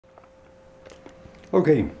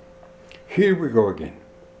Okay, here we go again.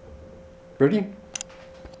 Ready?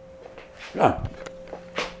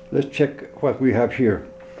 Let's check what we have here.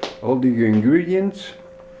 All the ingredients,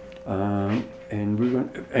 and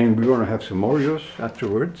we're gonna have some Oreos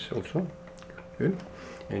afterwards also, good,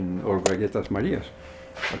 and or galletas Marias.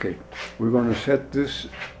 Okay, we're gonna set this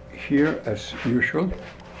here as usual,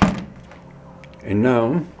 and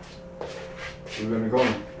now we're gonna go,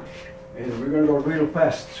 and we're gonna go real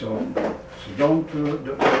fast. So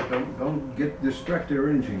don't get distracted or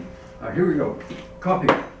anything. Here we go. Coffee.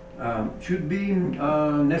 Should be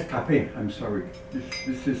Nescafé. I'm sorry.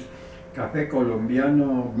 This is Café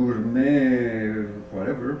Colombiano Gourmet,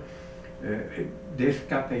 whatever,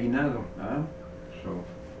 descafeinado. So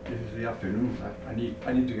this is the afternoon. I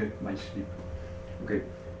need to get my sleep. Okay.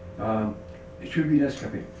 It should be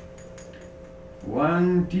Nescafé.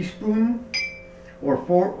 1 teaspoon, or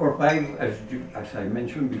 4 or 5, as I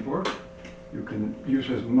mentioned before. You can use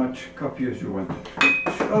as much coffee as you want.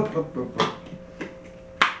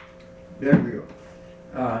 There we go.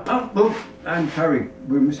 Oh, I'm sorry,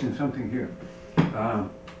 we're missing something here.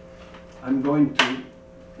 I'm going to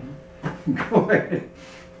go ahead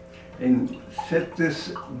and set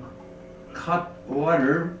this hot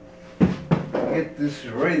water, get this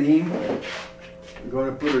ready. I'm going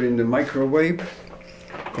to put it in the microwave,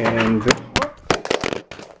 and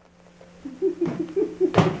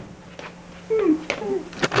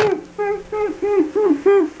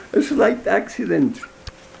a slight accident.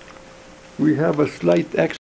 We have a slight accident.